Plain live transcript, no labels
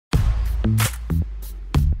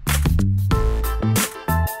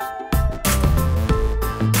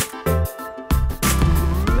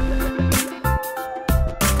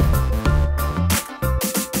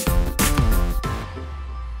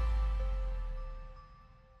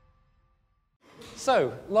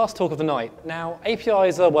So, last talk of the night. Now,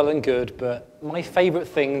 APIs are well and good, but my favorite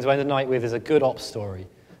thing to end the night with is a good ops story.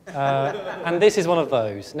 And this is one of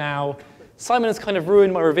those. Now, Simon has kind of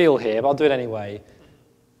ruined my reveal here, but I'll do it anyway.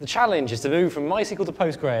 The challenge is to move from MySQL to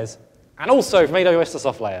Postgres, and also from AWS to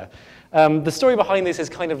Softlayer. The story behind this is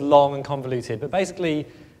kind of long and convoluted, but basically,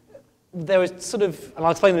 there was sort of, and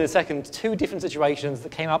I'll explain in a second, two different situations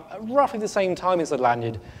that came up at roughly the same time inside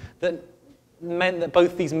Lanyrd that meant that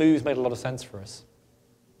both these moves made a lot of sense for us.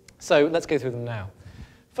 So let's go through them now.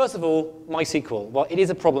 First of all, MySQL. Well, it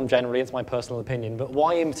is a problem generally, it's my personal opinion, but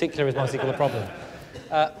why in particular is MySQL a problem?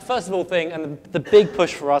 First of all and the big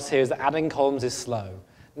push for us here is that adding columns is slow.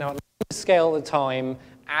 Now, at the scale at the time,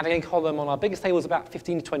 adding a column on our biggest table was about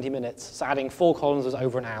 15 to 20 minutes, so adding 4 columns was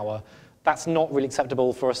over an hour. That's not really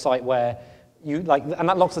acceptable for a site where you, and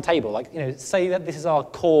that locks the table. Say that this is our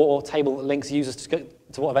core table that links users to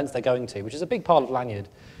what events they're going to, which is a big part of Lanyrd.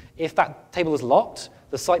 If that table is locked,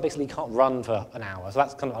 the site basically can't run for an hour, so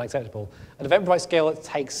that's kind of unacceptable. At Eventbrite scale, it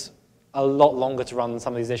takes a lot longer to run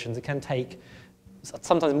some of these editions. It can take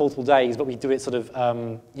sometimes multiple days, but we do it sort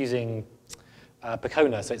of using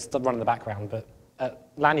Pacona, so it's run in the background. But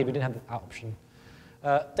at Lanyrd, we didn't have that option.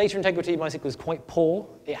 Data integrity, MySQL is quite poor.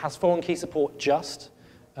 It has foreign key support just.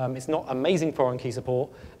 It's not amazing foreign key support.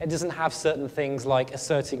 It doesn't have certain things like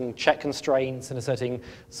asserting check constraints and asserting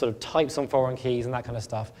sort of types on foreign keys and that kind of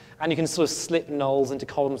stuff. And you can sort of slip nulls into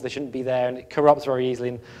columns they shouldn't be there, and it corrupts very easily,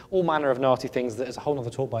 and all manner of nasty things that is a whole other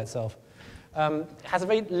talk by itself. It has a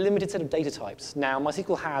very limited set of data types. Now,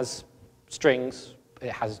 MySQL has strings,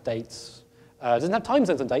 it has dates. It doesn't have time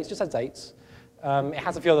zones and dates, it just has dates. It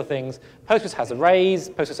has a few other things. Postgres has arrays,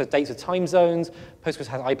 Postgres has dates with time zones, Postgres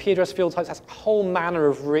has IP address field types, has a whole manner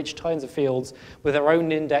of rich kinds of fields with their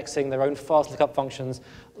own indexing, their own fast lookup functions,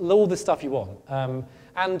 all this stuff you want.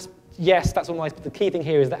 And yes, that's all nice, but the key thing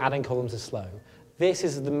here is that adding columns is slow. This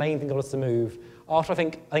is the main thing that got us to move. After I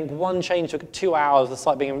think one change took 2 hours, the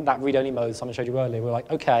site being in that read-only mode Simon showed you earlier, we're like,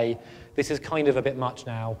 okay, this is kind of a bit much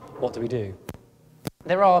now, what do we do?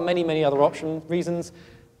 There are many, many other reasons.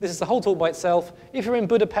 This is the whole talk by itself. If you're in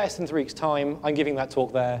Budapest in 3 weeks' time, I'm giving that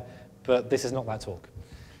talk there, but this is not that talk.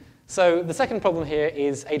 So the second problem here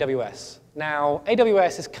is AWS. Now,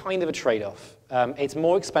 AWS is kind of a trade-off. It's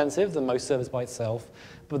more expensive than most servers by itself,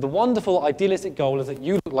 but the wonderful idealistic goal is that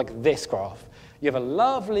you look like this graph. You have a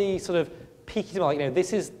lovely sort of peaky,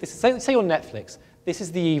 this is say on Netflix, this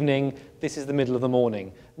is the evening, this is the middle of the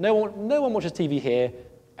morning. No one watches TV here,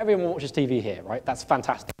 everyone watches TV here, right? That's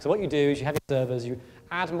fantastic. So what you do is you have your servers, you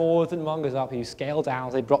add more as the demand goes up, you scale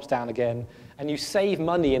down, so it drops down again, and you save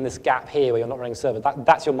money in this gap here where you're not running a server.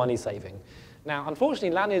 That's your money saving. Now, unfortunately,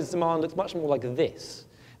 Lanyr's demand looks much more like this.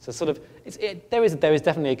 So sort of, there is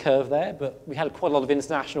definitely a curve there, but we had quite a lot of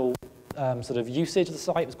international sort of usage of the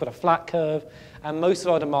site. It was quite a flat curve, and most of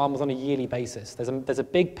our demand was on a yearly basis. There's a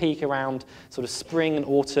big peak around sort of spring and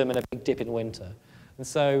autumn and a big dip in winter. And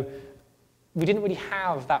so we didn't really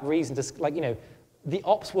have that reason to, the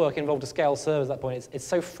ops work involved to scale servers at that point. It's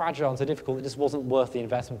so fragile and so difficult, it just wasn't worth the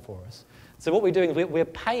investment for us. So what we're doing is we're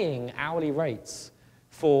paying hourly rates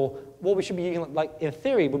for what we should be using, in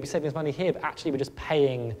theory, we'd be saving us money here, but actually we're just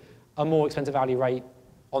paying a more expensive hourly rate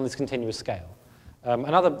on this continuous scale.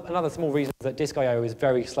 Another small reason is that disk I/O is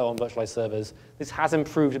very slow on virtualized servers. This has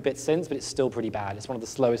improved a bit since, but it's still pretty bad. It's one of the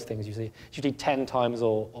slowest things you see. It's usually 10 times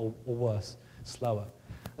or worse, slower.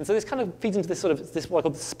 And so this kind of feeds into this what I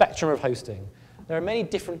call the spectrum of hosting. There are many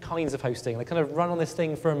different kinds of hosting. They kind of run on this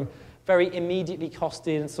thing from very immediately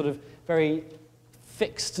costed and sort of very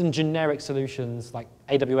fixed and generic solutions like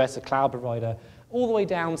AWS, a cloud provider, all the way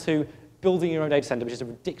down to building your own data center, which is a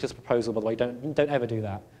ridiculous proposal, by the way. Don't ever do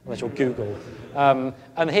that unless you're Google.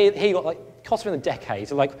 And here you got costs within a decade.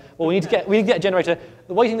 So we need to get a generator.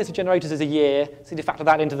 The waiting list of generators is a year, so you need to factor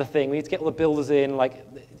that into the thing. We need to get all the builders in.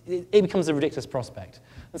 It becomes a ridiculous prospect.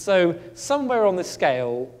 And so somewhere on this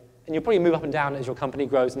scale, and you'll probably move up and down as your company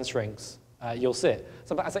grows and shrinks, you'll sit.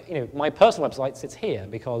 So my personal website sits here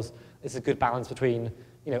because it's a good balance between,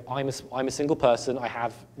 I'm a single person, I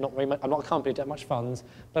have not very much, I'm not a company, don't have much funds,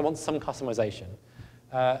 but I want some customization.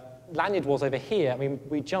 Lanyrd was over here.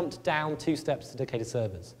 We jumped down 2 steps to dedicated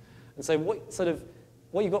servers. And so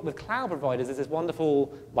what you've got with cloud providers is this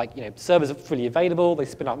wonderful, servers are freely available, they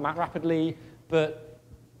spin up rapidly, but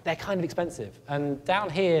they're kind of expensive. And down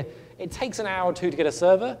here, it takes an hour or 2 to get a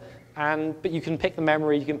server, but you can pick the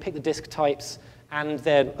memory, you can pick the disk types, and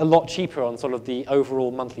they're a lot cheaper on sort of the overall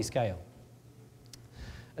monthly scale.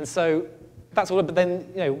 And so that's all, but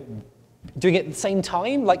then, doing it at the same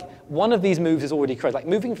time, one of these moves is already crazy.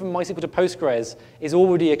 Moving from MySQL to Postgres is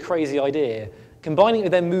already a crazy idea. Combining it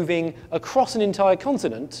with then moving across an entire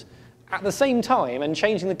continent at the same time and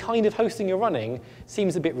changing the kind of hosting you're running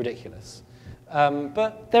seems a bit ridiculous.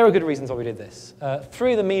 But there are good reasons why we did this.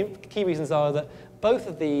 Three of the main key reasons are that both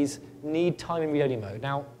of these need time in read-only mode.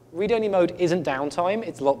 Now, read-only mode isn't downtime.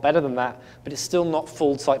 It's a lot better than that, but it's still not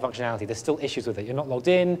full site functionality. There's still issues with it. You're not logged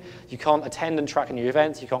in. You can't attend and track new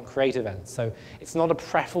events. You can't create events. So it's not a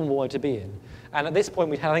preferable mode to be in. And at this point,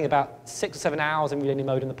 we'd had, I think, about 6 or 7 hours in read-only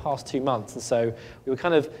mode in the past 2 months. And so we were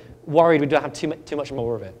kind of worried we don't have too much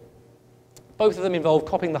more of it. Both of them involve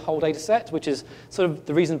copying the whole data set, which is sort of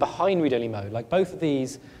the reason behind read-only mode. Like both of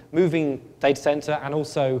these, moving Datacenter and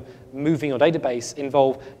also moving your database,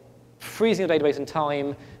 involve freezing your database in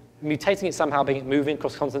time, mutating it somehow, being it moving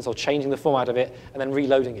across continents or changing the format of it, and then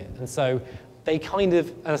reloading it. And so they kind of,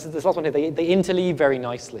 and there's last one here, they interleave very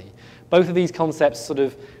nicely. Both of these concepts sort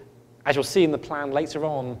of, as you'll see in the plan later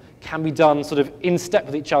on, can be done sort of in step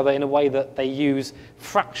with each other in a way that they use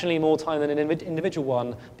fractionally more time than an individual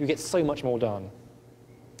one, but you get so much more done.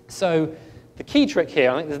 So the key trick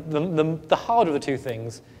here, I think the harder of the two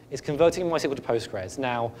things, is converting MySQL to Postgres.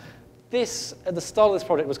 Now, this, at the start of this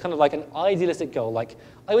project, was kind of like an idealistic goal. Like,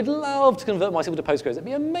 I would love to convert MySQL to Postgres. It'd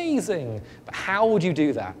be amazing. But how would you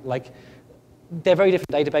do that? Like, they're very different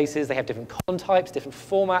databases. They have different column types, different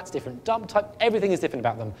formats, different dump types. Everything is different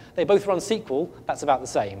about them. They both run SQL. That's about the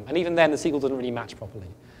same. And even then, the SQL doesn't really match properly.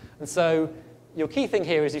 And so your key thing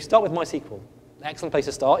here is you start with MySQL. An excellent place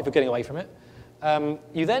to start if you're getting away from it.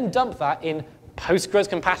 You then dump that in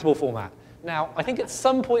Postgres-compatible format. Now, I think at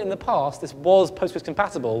some point in the past, this was Postgres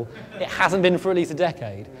compatible. It hasn't been for at least a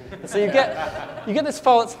decade. And so you get this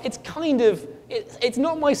file. It's kind of, it's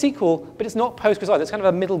not MySQL, but it's not Postgres either. It's kind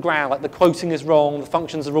of a middle ground. Like the quoting is wrong, the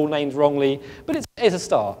functions are all named wrongly, but it's a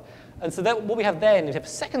start. And so what we have then is we have a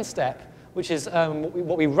second step, which is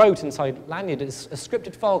what we wrote inside Lanyrd. It's a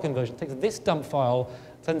scripted file conversion. It takes this dump file,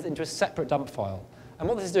 turns it into a separate dump file. And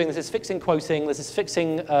what this is doing, this is fixing quoting, this is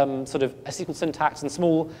fixing sort of a SQL syntax and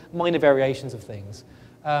small minor variations of things.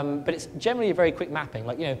 But it's generally a very quick mapping.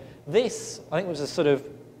 Like, you know, this, I think, was a sort of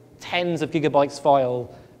tens of gigabytes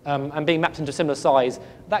file and being mapped into a similar size.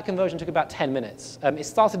 That conversion took about 10 minutes. It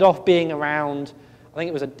started off being around, I think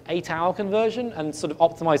it was an 8-hour conversion, and sort of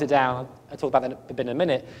optimized it down. I'll talk about that a bit in a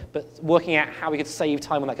minute, but working out how we could save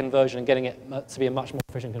time on that conversion and getting it to be a much more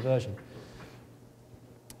efficient conversion.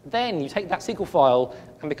 Then you take that SQL file,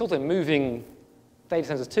 and because they're moving data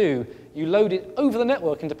centers too, you load it over the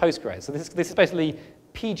network into Postgres. So this is basically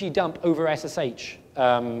PG dump over SSH,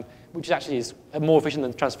 which actually is more efficient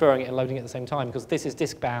than transferring it and loading it at the same time, because this is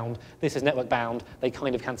disk bound, this is network bound, they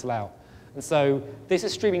kind of cancel out. And so this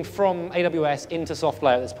is streaming from AWS into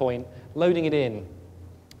Softlayer at this point, loading it in.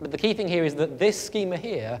 But the key thing here is that this schema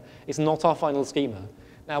here is not our final schema.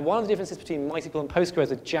 Now, one of the differences between MySQL and Postgres,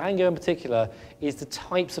 with Django in particular, is the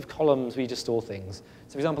types of columns we just store things.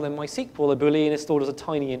 So for example, in MySQL, a Boolean is stored as a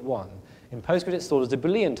tiny int1. In Postgres, it's stored as a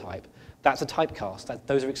Boolean type. That's a typecast.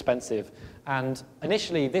 Those are expensive. And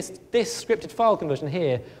initially, this scripted file conversion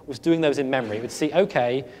here was doing those in memory. It would see,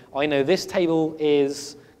 OK, I know this table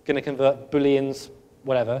is going to convert Booleans,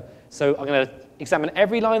 whatever. So I'm going to examine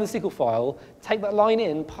every line of the SQL file, take that line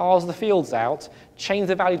in, parse the fields out, change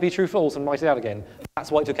the value to be true, false, and write it out again. That's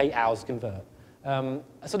why it took 8 hours to convert.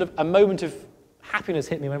 A moment of happiness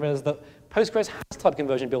hit me when I realized that Postgres has type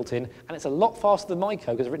conversion built in, and it's a lot faster than my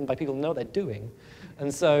code because it's written by people who know what they're doing.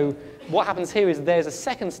 And so what happens here is there's a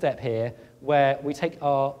second step here where we take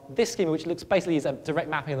this schema, which looks basically as a direct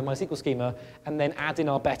mapping of the MySQL schema, and then add in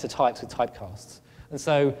our better types with typecasts. And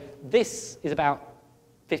so this is about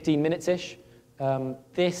 15 minutes-ish.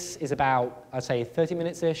 This is about, I'd say, 30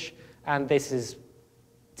 minutes-ish, and this is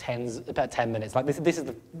about 10 minutes. Like this is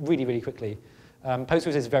really, really quickly.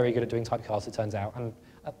 Postgres is very good at doing typecasts, it turns out, and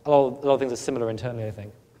a lot of things are similar internally, I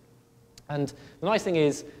think. And the nice thing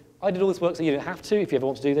is, I did all this work so you don't have to if you ever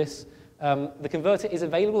want to do this. The converter is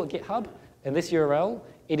available at GitHub in this URL.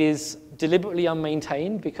 It is deliberately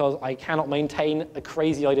unmaintained because I cannot maintain a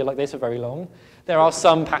crazy idea like this for very long. There are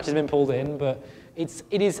some patches been pulled in, but it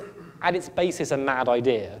is at its basis a mad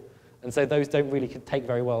idea. And so those don't really take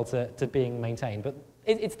very well to being maintained. But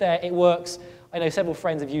it's there, it works. I know several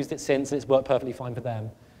friends have used it since, and it's worked perfectly fine for them.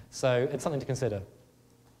 So it's something to consider.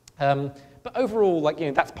 But overall,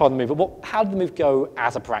 that's part of the move. But how did the move go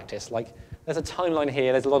as a practice? There's a timeline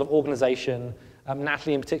here. There's a lot of organization.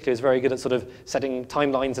 Natalie, in particular, is very good at sort of setting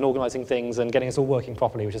timelines and organizing things and getting us all working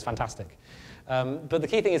properly, which is fantastic. But the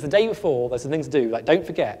key thing is the day before, there's some things to do. Don't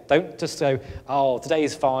forget. Don't just go, oh, today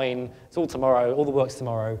is fine. It's all tomorrow. All the work's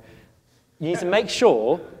tomorrow. You need to make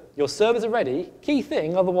sure your servers are ready. Key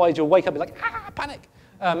thing. Otherwise, you'll wake up and be like, panic.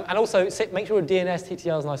 And also, make sure your DNS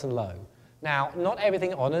TTL is nice and low. Now, not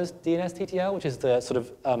everything honors DNS TTL, which is the sort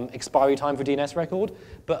of expiry time for DNS record,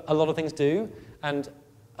 but a lot of things do. And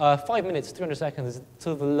 5 minutes, 300 seconds is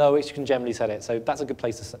sort of the lowest you can generally set it. So that's a good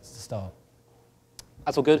place to start.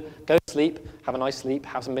 That's all good. Go to sleep, have a nice sleep,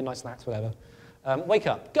 have some midnight snacks, whatever. Wake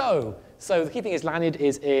up, go. So the key thing is Lanyrd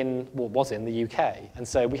is was in the UK. And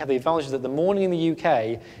so we have the advantage that the morning in the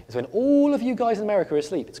UK is when all of you guys in America are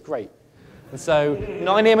asleep. It's great. And so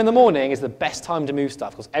 9 a.m. in the morning is the best time to move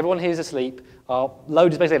stuff because everyone here is asleep. Our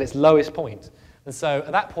load is basically at its lowest point. And so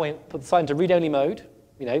at that point, put the site into read-only mode,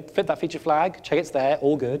 flip that feature flag, check it's there,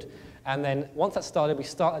 all good. And then once that's started, we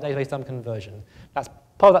start the database dump conversion. That's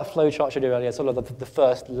part of that flow chart I showed you earlier, sort of the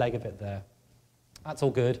first leg of it there. That's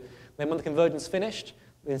all good. Then when the conversion's finished,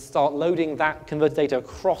 we then start loading that converted data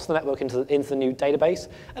across the network into the new database.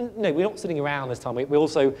 And no, we're not sitting around this time. We're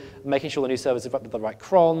also making sure the new servers have got the right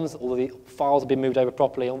crons, all of the files have been moved over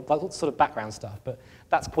properly, all that sort of background stuff. But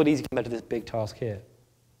that's quite easy compared to this big task here.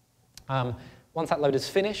 Once that load is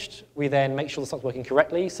finished, we then make sure the site's working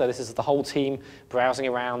correctly. So this is the whole team browsing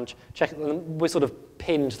around, checking. We're sort of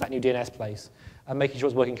pinned to that new DNS place and making sure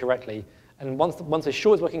it's working correctly. And once we're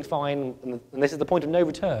sure it's working fine, and this is the point of no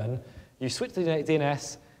return, you switch to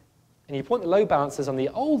DNS, and you point the load balancers on the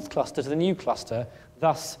old cluster to the new cluster.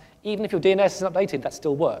 Thus, even if your DNS isn't updated, that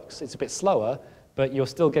still works. It's a bit slower, but you're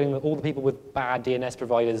still getting all the people with bad DNS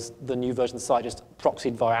providers, the new version of the site just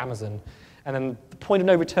proxied via Amazon. And then the point of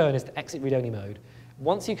no return is to exit read-only mode.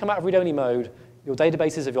 Once you come out of read-only mode, your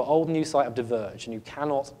databases of your old and new site have diverged, and you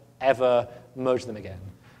cannot ever merge them again.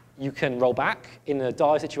 You can roll back in a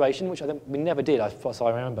dire situation, which I think we never did, so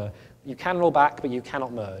I remember. You can roll back, but you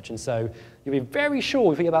cannot merge. And so you'll be very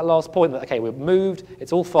sure if you get that last point that, OK, we've moved,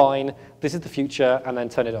 it's all fine, this is the future, and then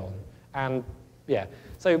turn it on. And yeah,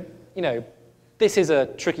 so this is a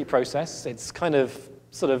tricky process. It's kind of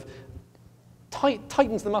sort of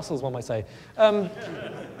tightens the muscles, one might say.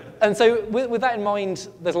 And so with that in mind,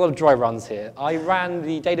 there's a lot of dry runs here. I ran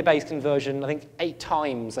the database conversion, I think, 8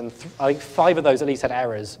 times, and I think 5 of those at least had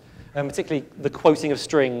errors, particularly the quoting of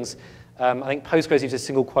strings. I think Postgres uses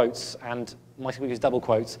single quotes, and MySQL uses double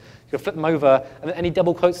quotes. You can flip them over, and then any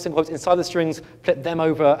double quotes, single quotes inside the strings, flip them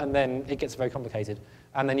over, and then it gets very complicated.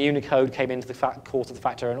 And then Unicode came into the course of the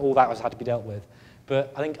factor, and all that had to be dealt with.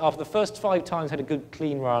 But I think after the first 5 times, I had a good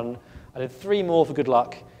clean run. I did 3 more for good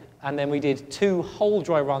luck. And then we did 2 whole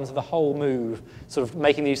dry runs of the whole move, sort of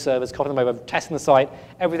making these servers, copying them over, testing the site,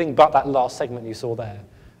 everything but that last segment you saw there.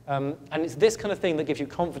 And it's this kind of thing that gives you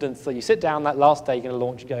confidence that you sit down that last day, you're going to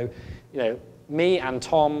launch, and go, me and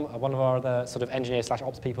Tom, one of our other sort of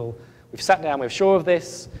engineer/ops people, we've sat down, we're sure of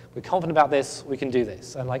this, we're confident about this, we can do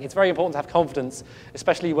this. And it's very important to have confidence,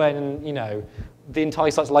 especially when, the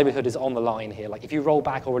entire site's livelihood is on the line here. If you roll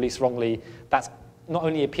back or release wrongly, that's not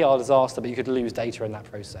only a PR disaster, but you could lose data in that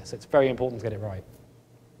process. It's very important to get it right.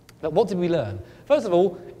 But what did we learn? First of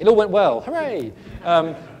all, it all went well. Hooray!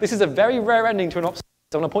 This is a very rare ending to an ops.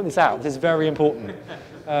 So I want to point this out. This is very important.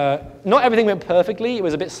 Not everything went perfectly. It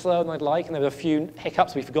was a bit slower than I'd like, and there were a few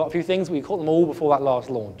hiccups. We forgot a few things. We caught them all before that last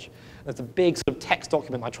launch. There's a big sort of text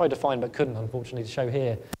document I tried to find but couldn't, unfortunately, to show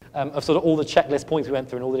here, of sort of all the checklist points we went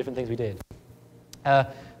through and all the different things we did.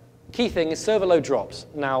 Key thing is server load drops.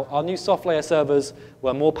 Now, our new Softlayer servers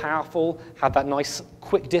were more powerful, had that nice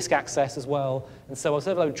quick disk access as well, and so our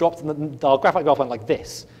server load dropped, and our graphite graph went like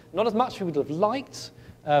this. Not as much as we would have liked,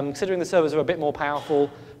 considering the servers were a bit more powerful,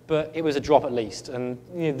 but it was a drop at least. And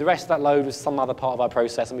the rest of that load was some other part of our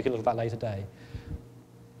process, and we can look at that later today.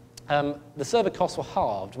 The server costs were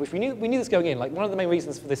halved, which we knew this going in. One of the main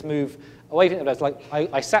reasons for this move away from it,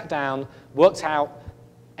 I sat down, worked out,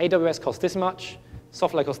 AWS costs this much,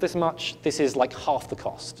 Softlayer costs this much, this is half the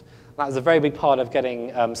cost. That was a very big part of getting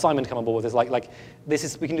Simon to come on board with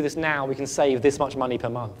this. We can do this now, we can save this much money per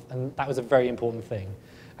month. And that was a very important thing.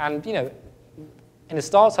 And in a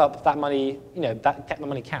startup, that money, that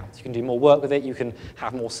money counts. You can do more work with it, you can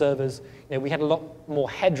have more servers. We had a lot more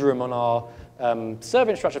headroom on our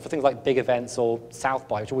server infrastructure for things like big events or South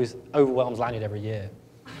by, which always overwhelms Lanyrd every year.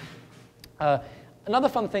 Another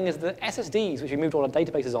fun thing is that SSDs, which we moved all our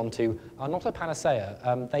databases onto, are not a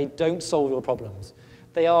panacea. They don't solve your problems.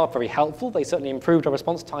 They are very helpful. They certainly improved our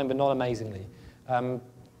response time, but not amazingly.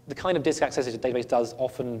 The kind of disk access that a database does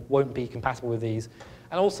often won't be compatible with these.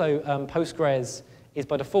 And also, Postgres is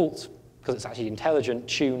by default, because it's actually intelligent,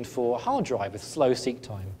 tuned for a hard drive with slow seek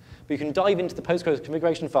time. But you can dive into the Postgres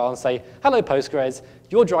configuration file and say, hello, Postgres,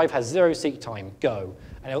 your drive has 0 seek time, go.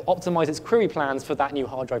 And it'll optimize its query plans for that new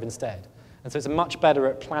hard drive instead. And so it's much better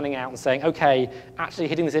at planning out and saying, OK, actually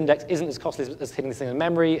hitting this index isn't as costly as hitting this thing in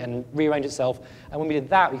memory and rearrange itself. And when we did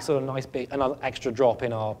that, we saw a nice bit, another extra drop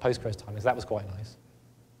in our Postgres time, so that was quite nice.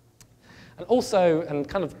 And also, and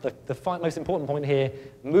kind of the most important point here,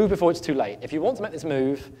 move before it's too late. If you want to make this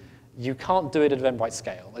move, you can't do it at Eventbrite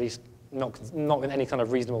scale, at least not in any kind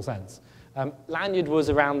of reasonable sense. Lanyrd was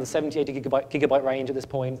around the 70, 80 gigabyte range at this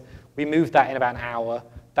point. We moved that in about an hour.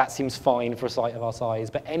 That seems fine for a site of our size,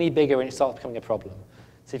 but any bigger and it starts becoming a problem.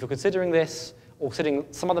 So if you're considering this, or considering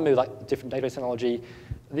some other move like different database technology,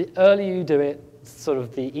 the earlier you do it, sort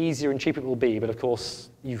of the easier and cheaper it will be, but of course,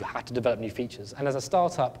 you have to develop new features. And as a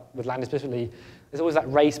startup, with Lanyrd specifically, there's always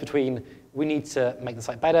that race between we need to make the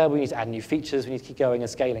site better, we need to add new features, we need to keep going and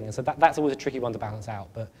scaling. And so that's always a tricky one to balance out.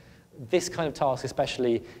 But this kind of task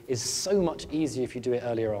especially is so much easier if you do it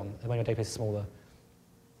earlier on, when your database is smaller.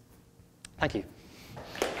 Thank you.